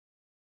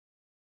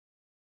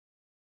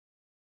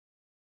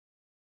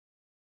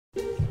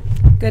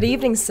Good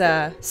evening,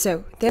 sir.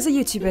 So, there's a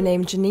YouTuber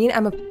named Janine.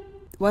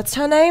 What's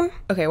her name?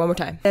 Okay, one more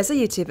time. There's a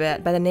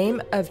YouTuber by the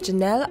name of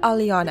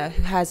eliana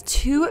who has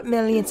 2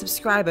 million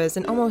subscribers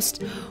in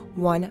almost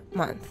 1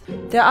 month.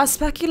 There are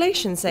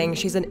speculations saying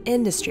she's an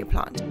industry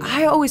plant.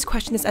 I always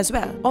question this as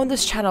well. On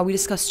this channel, we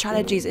discuss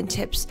strategies and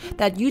tips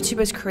that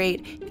YouTubers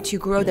create to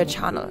grow their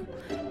channel.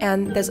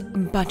 And there's a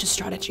bunch of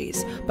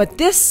strategies. But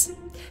this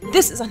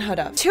is unheard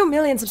of. 2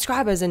 million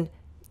subscribers in...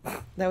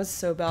 That was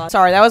so bad.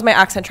 Sorry, that was my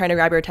accent trying to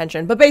grab your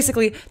attention. But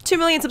basically, 2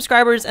 million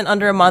subscribers in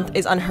under a month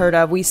is unheard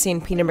of. We've seen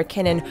Peter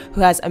McKinnon,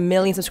 who has 1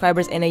 million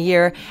subscribers in a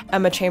year,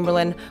 Emma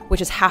Chamberlain, which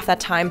is half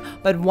that time.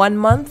 But 1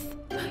 month?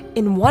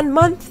 In 1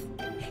 month?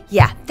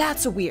 Yeah,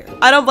 that's weird.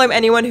 I don't blame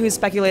anyone who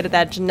speculated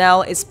that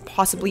Jannelle is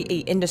possibly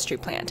a industry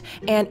plant.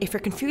 And if you're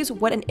confused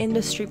what an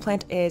industry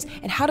plant is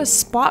and how to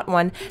spot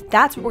one,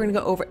 that's what we're gonna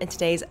go over in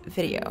today's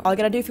video. All you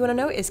gotta do if you wanna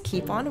know is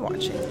keep on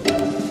watching.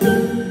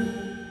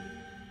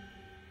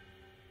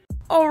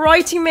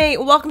 Alrighty mate,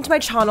 welcome to my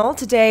channel.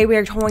 Today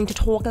we're going to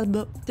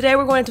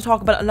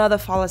talk about another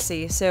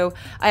fallacy. So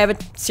I have a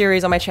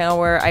series on my channel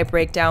where I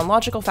break down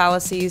logical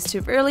fallacies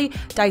to really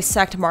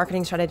dissect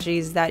marketing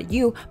strategies that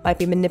you might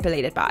be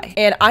manipulated by.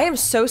 And I am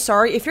so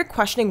sorry if you're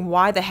questioning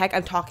why the heck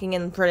I'm talking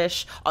in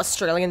British,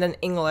 Australian, and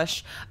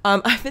English.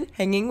 I've been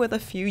hanging with a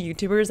few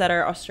YouTubers that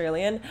are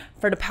Australian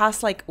for the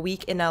past like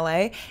week in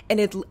LA,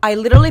 and I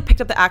literally picked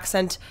up the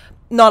accent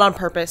not on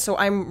purpose, so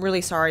I'm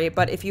really sorry.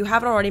 But if you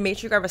haven't already, make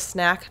sure you grab a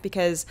snack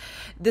because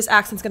this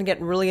accent's gonna get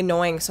really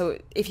annoying. So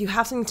if you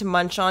have something to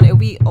munch on, it'll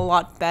be a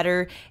lot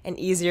better and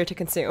easier to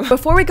consume.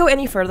 Before we go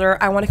any further,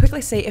 I want to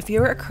quickly say if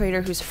you're a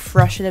creator who's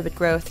frustrated with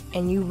growth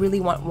and you really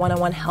want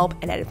one-on-one help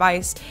and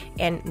advice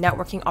and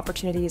networking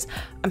opportunities,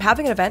 I'm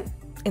having an event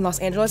in Los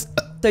Angeles.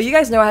 So you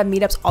guys know I have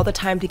meetups all the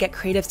time to get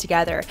creatives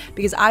together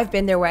because I've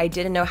been there where I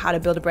didn't know how to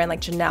build a brand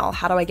like Jannelle.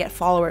 How do I get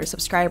followers,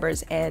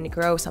 subscribers, and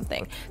grow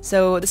something?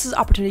 So this is an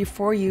opportunity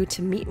for you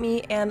to meet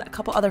me and a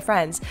couple other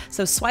friends.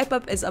 So Swipe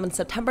Up is on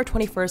September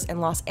 21st in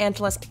Los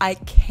Angeles. I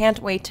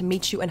can't wait to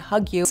meet you and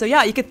hug you. So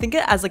yeah, you could think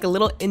it as like a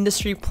little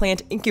industry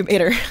plant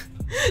incubator.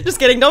 Just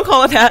kidding, don't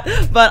call it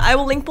that. But I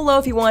will link below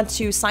if you want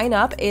to sign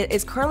up. It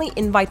is currently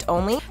invite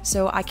only,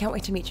 so I can't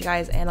wait to meet you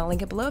guys, and I'll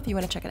link it below if you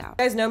want to check it out.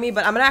 You guys know me,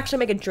 but I'm gonna actually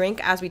make a drink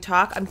as we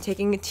talk. I'm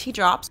taking tea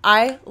drops.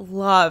 I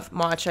love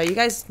matcha. You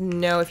guys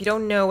know, if you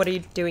don't know, what are you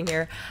doing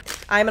here?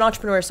 I'm an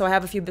entrepreneur, so I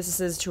have a few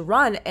businesses to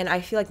run, and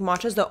I feel like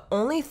matcha is the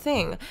only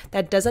thing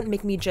that doesn't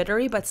make me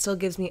jittery, but still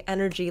gives me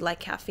energy like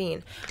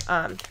caffeine.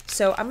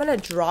 So I'm gonna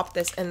drop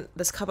this in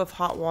this cup of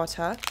hot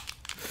water.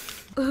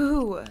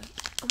 Ooh.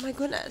 Oh my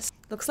goodness.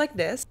 Looks like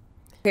this.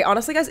 Okay,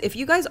 honestly guys, if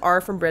you guys are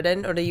from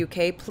Britain or the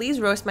UK,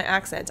 please roast my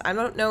accent. I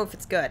don't know if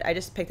it's good. I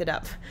just picked it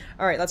up.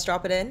 All right, let's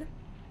drop it in.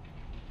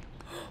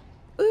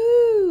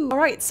 Ooh. All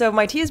right, so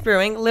my tea is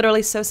brewing.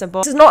 Literally so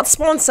simple. This is not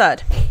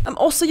sponsored. I'm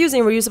also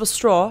using a reusable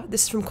straw.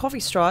 This is from Coffee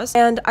Straws.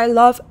 And I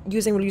love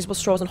using reusable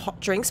straws in hot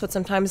drinks, but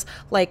sometimes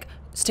like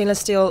stainless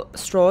steel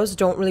straws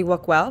don't really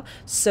work well.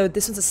 So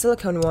this one's a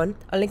silicone one.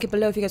 I'll link it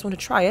below if you guys want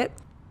to try it.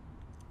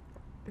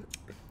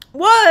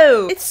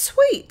 Whoa, it's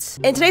sweet.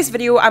 In today's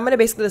video, I'm going to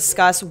basically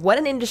discuss what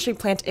an industry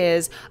plant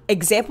is,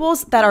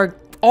 examples that are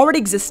already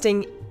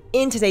existing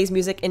in today's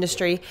music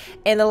industry,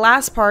 and the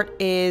last part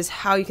is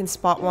how you can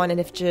spot one and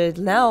if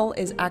Jannelle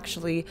is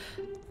actually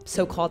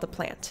so-called a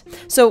plant.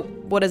 So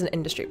what is an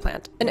industry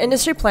plant? An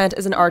industry plant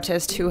is an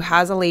artist who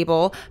has a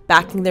label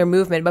backing their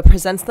movement but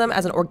presents them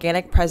as an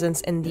organic presence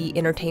in the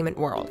entertainment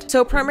world.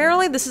 So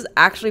primarily this is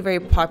actually very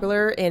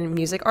popular in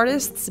music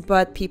artists,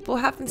 but people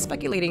have been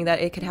speculating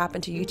that it could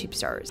happen to YouTube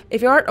stars.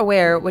 If you aren't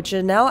aware, what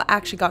Jannelle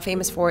actually got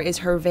famous for is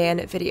her van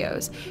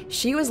videos.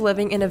 She was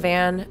living in a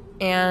van,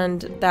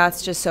 and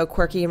that's just so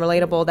quirky and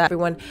relatable that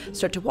everyone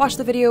started to watch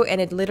the video,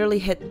 and it literally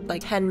hit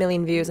like 10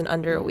 million views in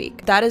under a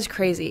week. That is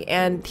crazy,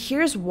 and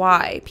here's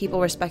why people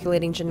were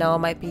speculating Jannelle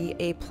might be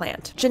a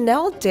plant.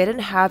 Jannelle didn't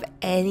have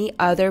any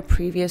other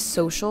previous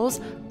socials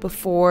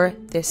before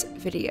this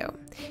video.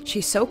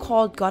 She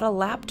so-called got a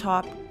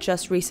laptop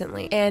just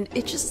recently, and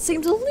it just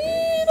seems a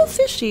little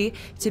fishy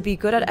to be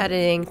good at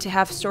editing, to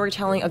have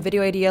storytelling, a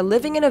video idea,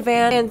 living in a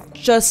van, and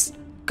just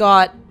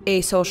got a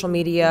social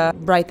media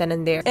right then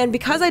and there. And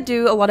because I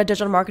do a lot of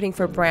digital marketing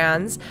for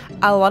brands,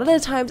 a lot of the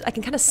times I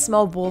can kind of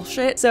smell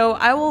bullshit. So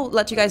I will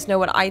let you guys know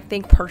what I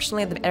think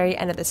personally at the very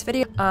end of this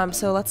video.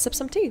 So let's sip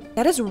some tea.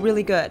 That is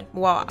really good.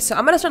 Wow. So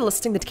I'm gonna start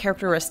listing the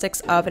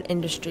characteristics of an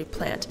industry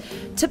plant.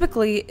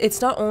 Typically,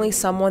 it's not only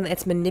someone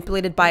that's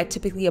manipulated by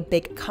typically a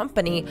big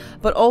company,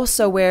 but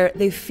also where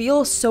they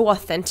feel so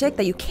authentic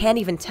that you can't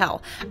even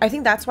tell. I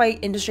think that's why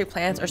industry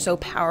plants are so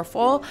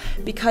powerful,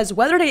 because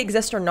whether they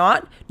exist or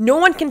not, no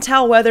one can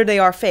tell whether they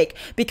are fake.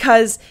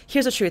 Because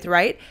here's the truth,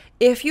 right?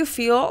 If you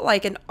feel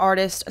like an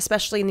artist,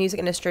 especially in the music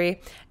industry,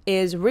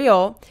 is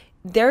real,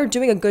 they're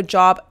doing a good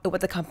job at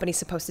what the company's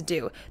supposed to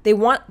do. They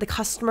want the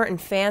customer and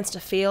fans to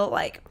feel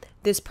like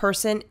this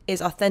person is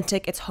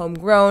authentic, it's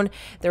homegrown,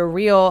 they're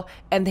real,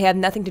 and they have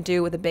nothing to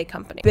do with a big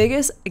company.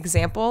 Biggest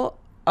example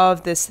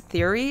of this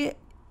theory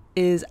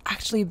is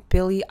actually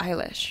Billie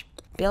Eilish.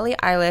 Billie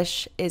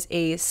Eilish is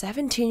a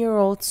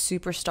 17-year-old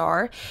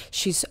superstar.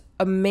 She's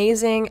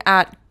amazing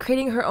at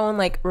creating her own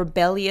like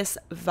rebellious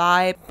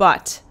vibe,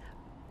 but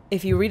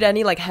if you read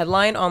any like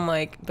headline on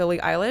like Billie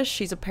Eilish,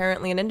 she's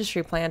apparently an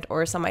industry plant,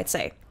 or some might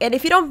say. And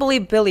if you don't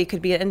believe Billie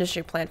could be an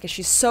industry plant because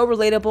she's so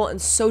relatable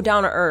and so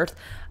down to earth,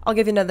 I'll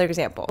give you another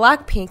example.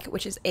 Blackpink,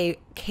 which is a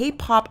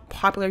K-pop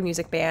popular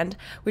music band,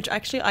 which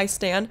actually I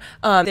stan,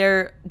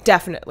 they're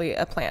definitely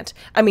a plant.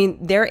 I mean,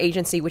 their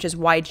agency, which is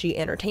YG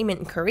Entertainment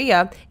in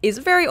Korea, is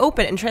very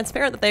open and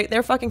transparent that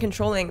they're fucking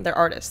controlling their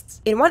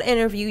artists. In one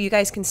interview, you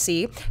guys can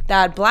see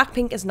that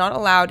Blackpink is not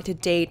allowed to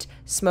date,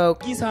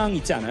 smoke. 이상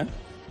있지 않아요?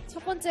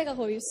 첫 번째가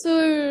거의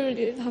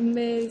술,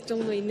 담배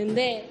정도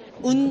있는데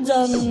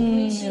운전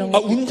이런 거.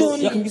 아,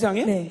 운전이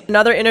금기상이에요? 네.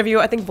 Another interview,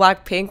 I think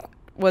Blackpink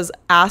was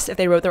asked if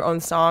they wrote their own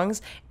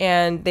songs,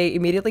 and they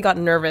immediately got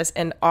nervous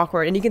and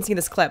awkward. And you can see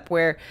this clip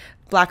where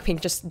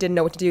Blackpink just didn't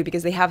know what to do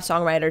because they have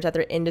songwriters that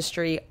their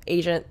industry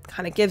agent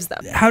kind of gives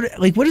them.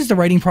 What is the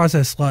writing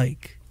process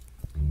like?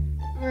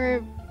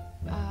 We're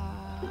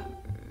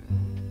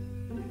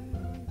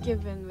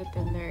given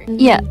within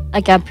their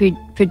like a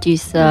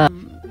producer.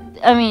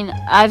 I mean,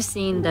 I've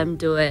seen them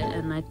do it,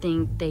 and I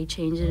think they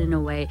change it in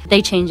a way.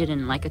 They change it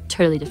in like a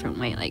totally different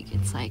way. Like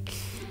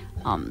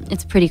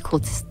it's pretty cool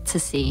to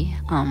see.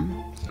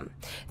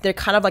 They're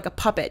kind of like a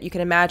puppet. You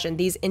can imagine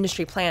these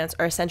industry plants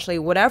are essentially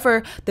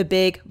whatever the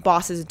big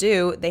bosses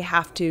do, they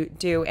have to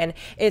do. And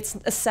it's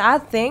a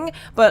sad thing,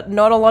 but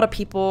not a lot of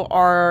people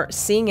are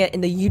seeing it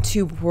in the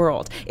YouTube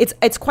world.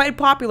 It's quite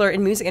popular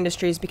in music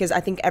industries because I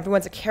think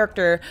everyone's a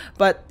character,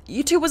 but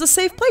YouTube was a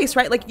safe place,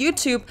 right? Like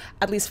YouTube,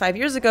 at least 5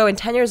 years ago and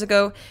 10 years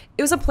ago,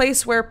 it was a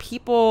place where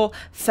people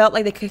felt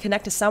like they could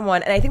connect to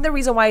someone. And I think the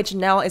reason why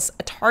Jannelle is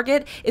a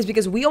target is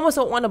because we almost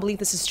don't want to believe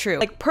this is true.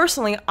 Like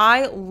personally,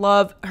 I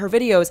love her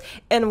videos.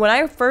 And when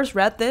I first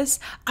read this,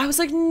 I was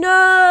like,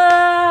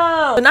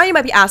 no! So now you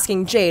might be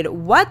asking, Jade,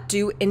 what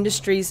do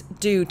industries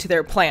do to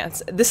their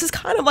plants? This is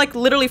kind of like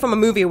literally from a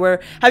movie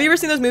where, have you ever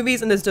seen those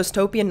movies and those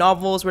dystopian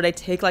novels where they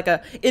take like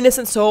a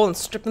innocent soul and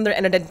strip them their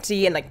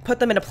identity and like put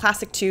them in a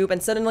plastic tube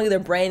and suddenly their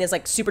brain is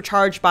like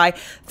supercharged by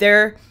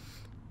their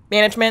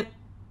management?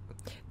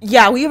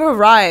 Yeah, we've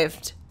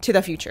arrived to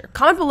the future.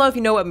 Comment below if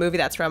you know what movie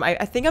that's from. I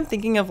think I'm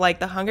thinking of like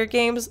the Hunger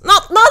Games.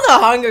 Not the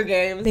Hunger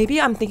Games. Maybe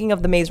I'm thinking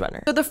of the Maze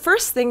Runner. So the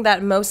first thing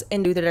that most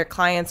do to their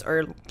clients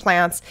or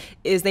plants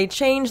is they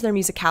change their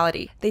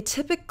musicality. They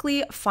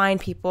typically find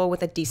people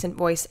with a decent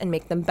voice and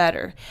make them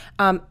better.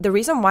 The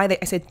reason why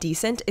I said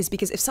decent is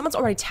because if someone's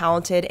already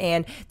talented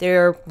and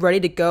they're ready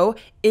to go,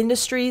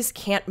 industries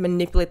can't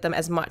manipulate them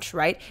as much,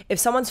 right? If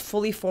someone's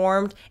fully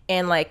formed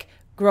and like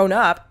grown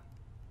up,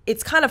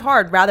 it's kind of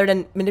hard rather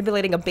than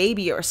manipulating a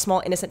baby or a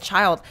small innocent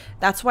child.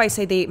 That's why I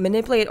say they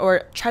manipulate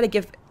or try to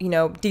give, you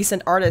know,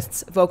 decent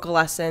artists vocal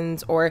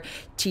lessons or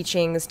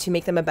teachings to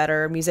make them a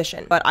better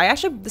musician. But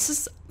this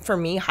is for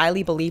me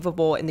highly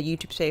believable in the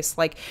YouTube space.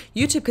 Like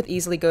YouTube could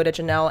easily go to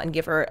Jannelle and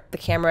give her the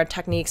camera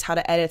techniques, how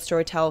to edit,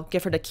 storytell,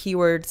 give her the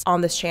keywords on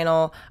this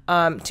channel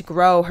to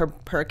grow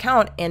her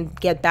account and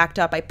get backed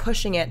up by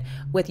pushing it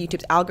with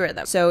YouTube's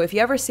algorithm. So if you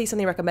ever see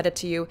something recommended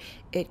to you,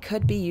 it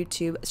could be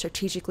YouTube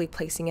strategically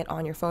placing it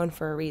on your phone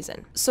for a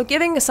reason. So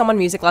giving someone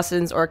music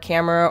lessons or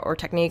camera or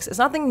techniques is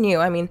nothing new.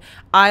 I mean,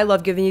 I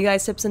love giving you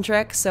guys tips and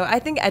tricks. So I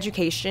think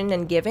education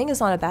and giving is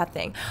not a bad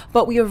thing.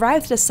 But we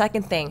arrived at the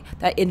second thing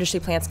that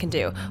industry plants can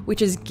do,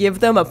 which is give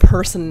them a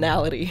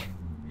personality.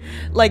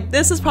 Like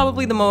this is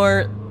probably the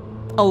more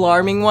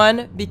alarming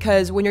one,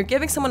 because when you're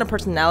giving someone a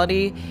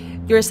personality,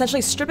 you're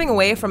essentially stripping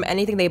away from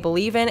anything they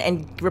believe in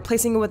and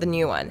replacing it with a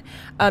new one.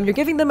 You're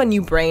giving them a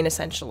new brain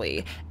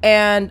essentially.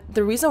 And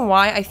the reason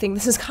why I think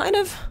this is kind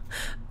of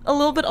a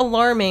little bit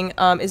alarming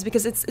is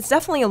because it's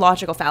definitely a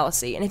logical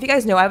fallacy. And if you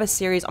guys know, I have a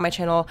series on my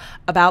channel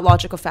about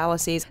logical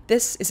fallacies.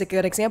 This is a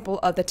good example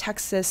of the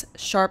Texas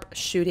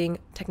sharpshooting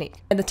technique.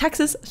 And the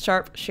Texas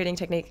sharpshooting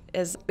technique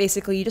is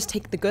basically you just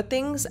take the good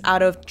things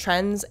out of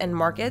trends and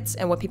markets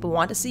and what people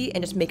want to see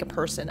and just make a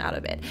person out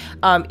of it.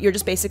 You're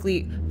just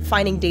basically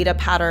finding data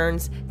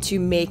patterns to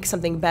make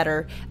something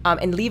better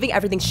and leaving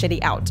everything shitty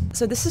out.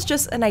 So this is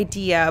just an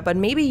idea, but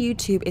maybe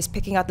YouTube is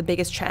picking out the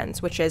biggest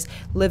trends, which is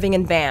living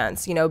in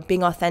vans, you know,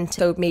 being authentic.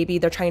 So maybe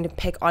they're trying to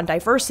pick on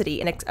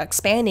diversity and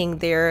expanding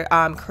their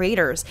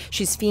creators.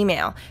 She's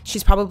female.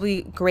 She's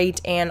probably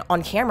great and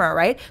on camera,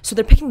 right? So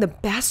they're picking the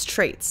best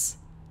traits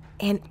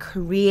and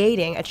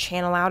creating a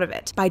channel out of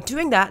it. By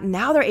doing that,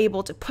 now they're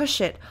able to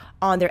push it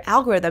on their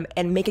algorithm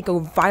and make it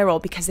go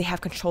viral because they have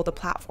control of the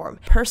platform.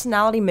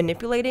 Personality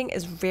manipulating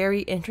is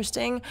very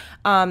interesting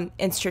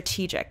and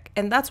strategic.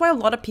 And that's why a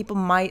lot of people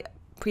might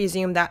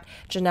presume that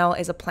Jannelle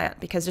is a plant,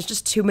 because there's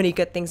just too many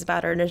good things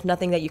about her and there's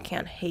nothing that you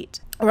can't hate.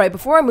 All right,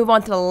 before I move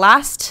on to the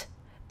last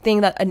thing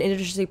that an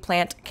industry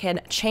plant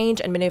can change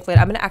and manipulate,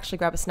 I'm gonna actually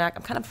grab a snack.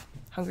 I'm kind of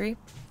hungry.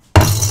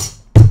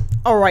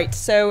 All right,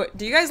 so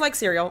do you guys like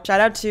cereal? Shout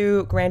out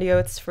to Grandy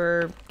Oats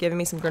for giving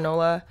me some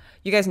granola.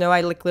 You guys know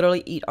I like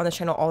literally eat on the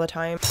channel all the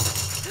time.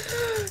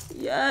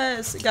 Yes.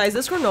 Yes, guys,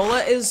 this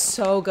granola is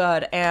so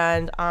good,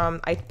 and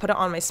I put it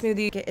on my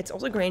smoothie. It's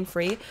also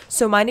grain-free,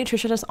 so my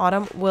nutritionist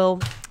Autumn will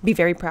be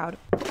very proud.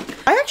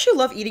 I actually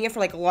love eating it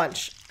for like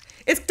lunch.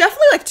 It's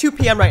definitely like 2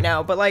 p.m. right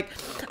now, but like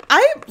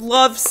I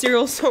love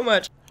cereal so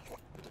much.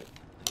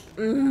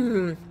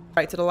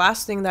 Right, so the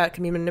last thing that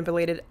can be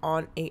manipulated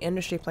on a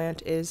industry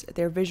plant is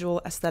their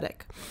visual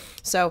aesthetic.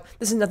 So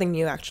this is nothing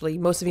new, actually.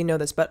 Most of you know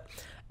this, but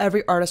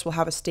every artist will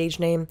have a stage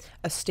name,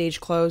 a stage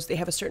clothes. They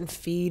have a certain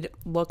feed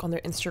look on their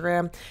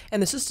Instagram,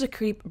 and this is to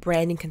keep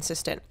branding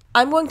consistent.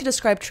 I'm going to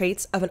describe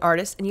traits of an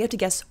artist, and you have to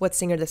guess what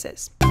singer this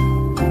is.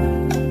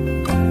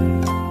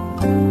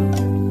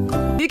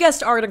 If you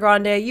guessed Ariana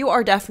Grande, you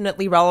are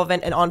definitely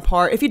relevant and on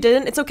par. If you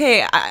didn't, it's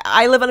okay.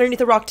 I live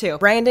underneath a rock too.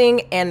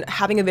 Branding and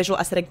having a visual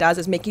aesthetic does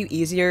is make you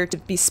easier to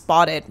be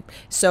spotted.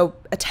 So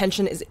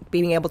attention is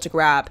being able to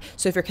grab.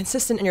 So if you're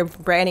consistent in your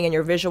branding and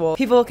your visual,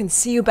 people can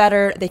see you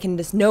better. They can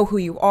just know who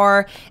you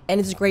are. And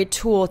it's a great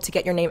tool to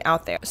get your name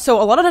out there.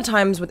 So a lot of the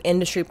times with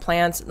industry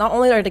plants, not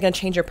only are they going to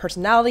change your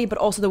personality, but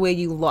also the way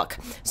you look.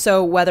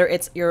 So whether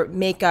it's your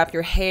makeup,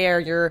 your hair,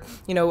 your,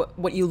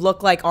 what you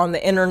look like on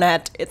the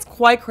internet, it's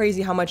quite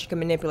crazy how much you can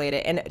manipulate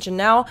it. And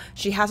Jannelle,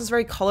 she has this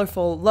very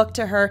colorful look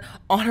to her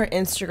on her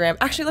Instagram.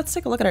 Actually, let's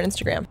take a look at her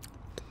Instagram.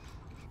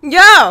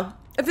 Yeah,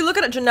 if you look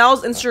at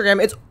Jannelle's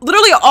Instagram, it's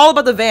literally all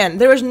about the van.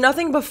 There is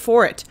nothing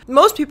before it.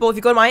 Most people, if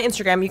you go to my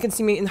Instagram, you can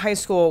see me in high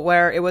school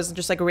where it was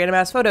just like random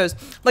ass photos.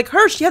 Like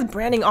her, she had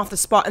branding off the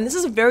spot, and this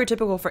is very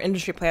typical for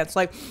industry plants.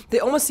 Like they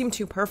almost seem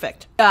too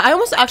perfect. I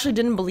almost actually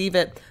didn't believe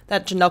it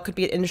that Jannelle could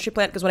be an industry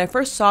plant, because when I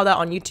first saw that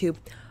on YouTube,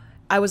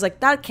 I was like,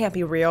 that can't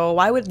be real.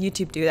 Why would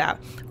YouTube do that?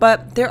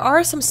 But there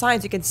are some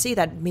signs you can see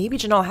that maybe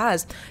Jannelle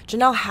has.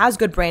 Jannelle has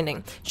good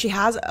branding. She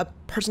has a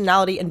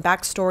personality and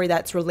backstory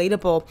that's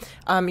relatable.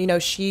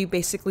 She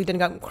basically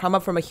didn't come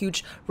up from a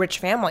huge, rich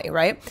family,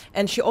 right?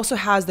 And she also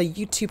has the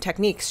YouTube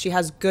techniques. She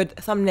has good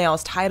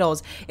thumbnails,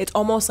 titles. It's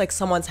almost like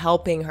someone's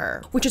helping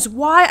her, which is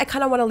why I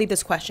kind of want to leave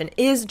this question.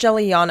 Is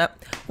Eliana,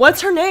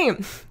 what's her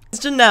name? Is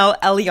Jannelle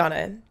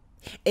Eliana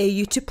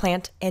a YouTube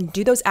plant, and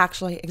do those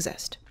actually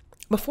exist?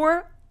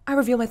 Before I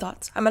reveal my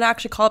thoughts, I'm gonna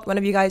actually call up one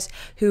of you guys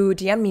who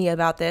DM'd me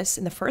about this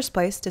in the first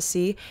place to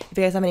see if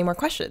you guys have any more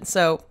questions.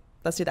 So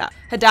let's do that.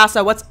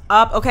 Hadassah, what's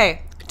up?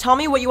 Okay, tell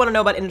me what you want to know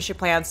about industry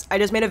plants. I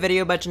just made a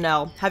video about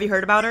Jannelle. Have you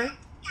heard about her?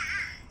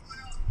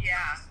 Yeah,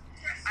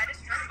 I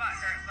just heard about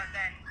her, but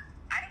then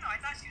I don't know. I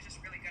thought she was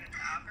just really good at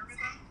the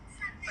algorithm,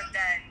 but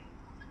then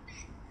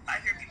I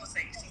hear people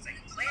saying she's like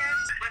plant.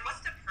 Like, what's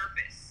the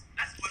purpose?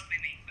 That's one of my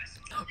main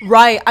questions.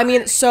 Right. I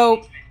mean,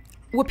 so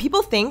what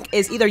people think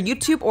is either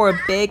YouTube or a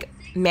big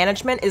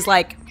management is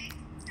like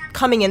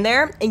coming in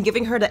there and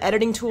giving her the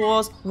editing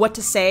tools, what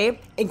to say,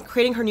 and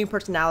creating her new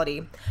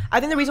personality. I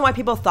think the reason why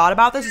people thought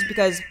about this is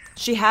because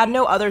she had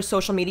no other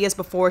social medias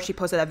before she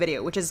posted that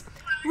video, which is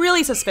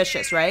really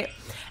suspicious, right?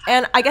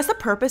 And I guess the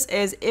purpose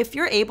is if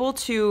you're able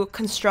to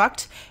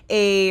construct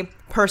a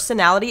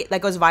personality that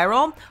goes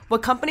viral,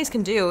 what companies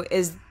can do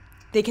is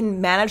they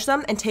can manage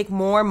them and take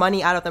more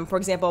money out of them. For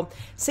example,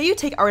 say you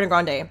take Ariana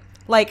Grande,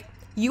 like,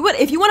 you would,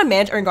 if you want to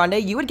manage Ariana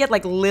Grande, you would get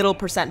like little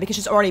percent because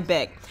she's already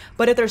big.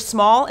 But if they're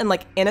small and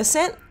like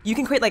innocent, you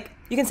can create like,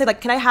 you can say like,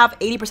 can I have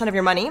 80% of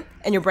your money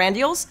and your brand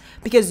deals?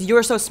 Because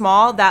you're so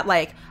small that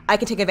like, I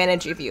can take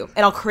advantage of you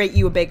and I'll create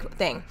you a big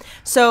thing.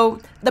 So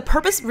the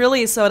purpose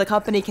really is so the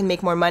company can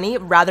make more money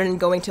rather than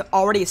going to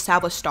already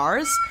established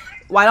stars.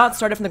 Why not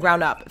start it from the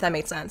ground up, if that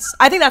makes sense?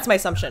 I think that's my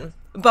assumption.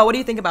 But what do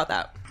you think about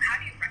that? How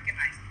do you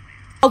recognize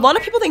the plant? A lot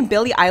of people think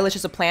Billie Eilish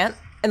is a plant.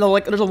 And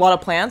there's a lot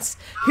of plants.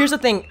 Here's the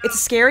thing, it's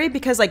scary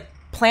because like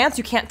plants,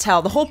 you can't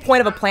tell. The whole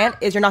point of a plant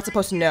is you're not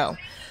supposed to know.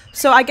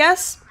 So I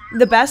guess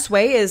the best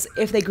way is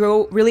if they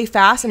grow really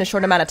fast in a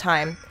short amount of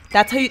time.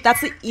 That's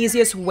the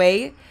easiest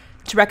way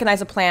to recognize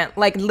a plant.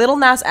 Like Lil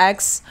Nas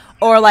X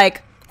or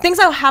like things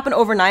that happen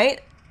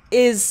overnight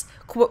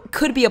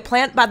could be a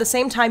plant, but at the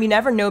same time you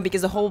never know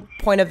because the whole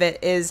point of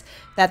it is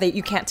that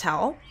you can't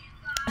tell.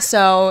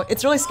 So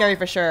it's really scary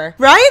for sure,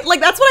 right? Like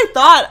that's what I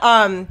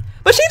thought.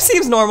 But she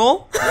seems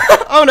normal.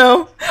 Oh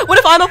no. What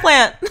if I'm a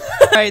plant?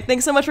 All right,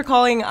 thanks so much for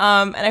calling,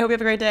 and I hope you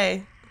have a great day.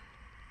 You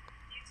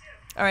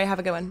too. All right, have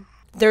a good one.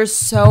 There's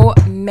so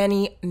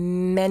many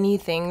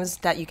things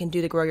that you can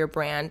do to grow your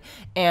brand,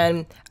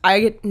 and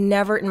I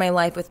never in my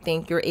life would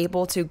think you're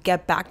able to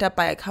get backed up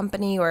by a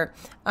company or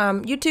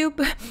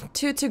YouTube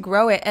to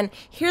grow it. And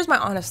here's my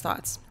honest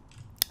thoughts.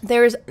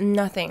 There's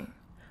nothing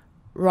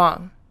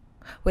wrong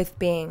with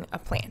being a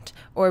plant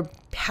or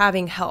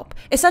having help.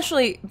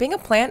 Essentially, being a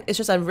plant is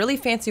just a really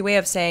fancy way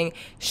of saying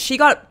she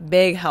got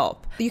big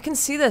help. You can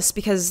see this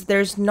because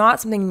there's not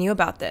something new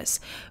about this.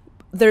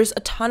 There's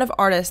a ton of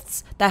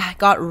artists that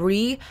got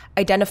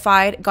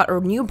re-identified, got a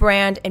new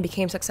brand, and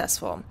became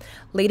successful.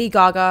 Lady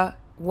Gaga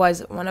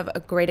was one of a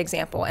great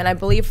example, and I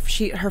believe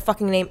her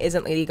fucking name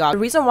isn't Lady Gaga.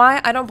 The reason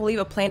why I don't believe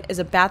a plant is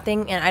a bad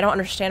thing, and I don't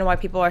understand why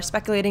people are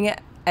speculating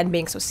it and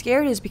being so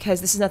scared, is because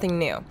this is nothing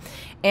new.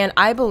 And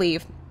I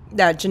believe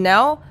that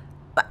Jannelle,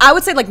 I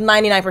would say like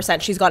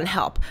 99% she's gotten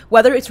help.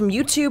 Whether it's from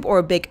YouTube or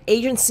a big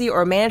agency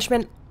or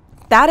management,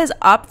 that is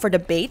up for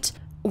debate.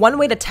 one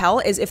way to tell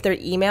is if their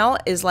email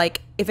is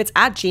like, if it's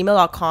at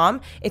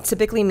gmail.com, it's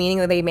typically meaning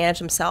that they manage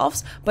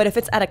themselves. But if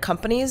it's at a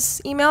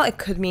company's email, it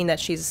could mean that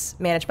she's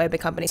managed by a big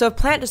company. So if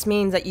plant just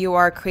means that you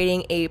are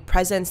creating a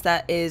presence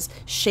that is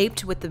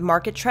shaped with the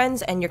market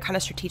trends and you're kind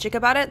of strategic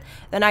about it,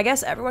 then I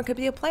guess everyone could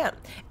be a plant.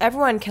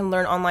 Everyone can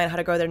learn online how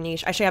to grow their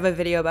niche. I actually have a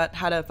video about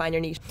how to find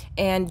your niche.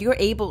 And you're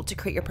able to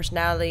create your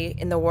personality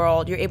in the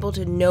world. You're able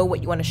to know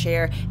what you want to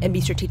share and be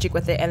strategic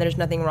with it, and there's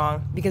nothing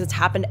wrong because it's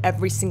happened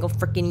every single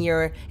freaking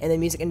year in the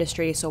music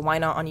industry, so why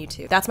not on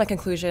YouTube? That's my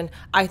conclusion.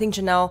 I think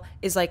Jannelle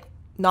is like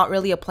not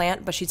really a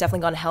plant, but she's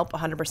definitely going to help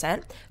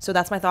 100%. So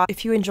that's my thought.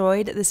 If you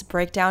enjoyed this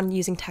breakdown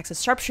using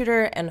Texas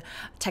sharpshooter and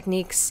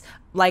techniques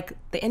like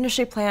the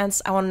industry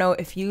plants, I want to know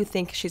if you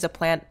think she's a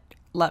plant.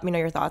 Let me know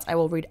your thoughts. I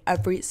will read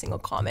every single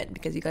comment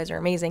because you guys are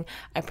amazing.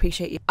 I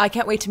appreciate you. I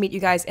can't wait to meet you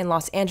guys in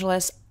Los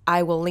Angeles.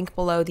 I will link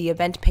below the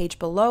event page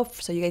below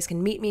so you guys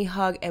can meet me,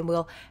 hug, and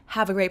we'll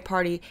have a great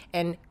party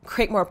and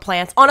create more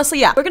plants. Honestly,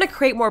 yeah, we're gonna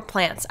create more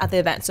plants at the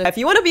event. So if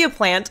you wanna be a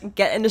plant,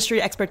 get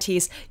industry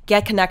expertise,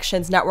 get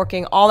connections,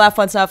 networking, all that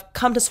fun stuff,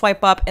 come to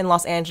Swipe Up in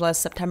Los Angeles,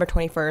 September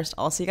 21st.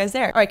 I'll see you guys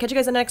there. All right, catch you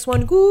guys in the next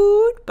one.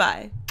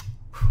 Goodbye.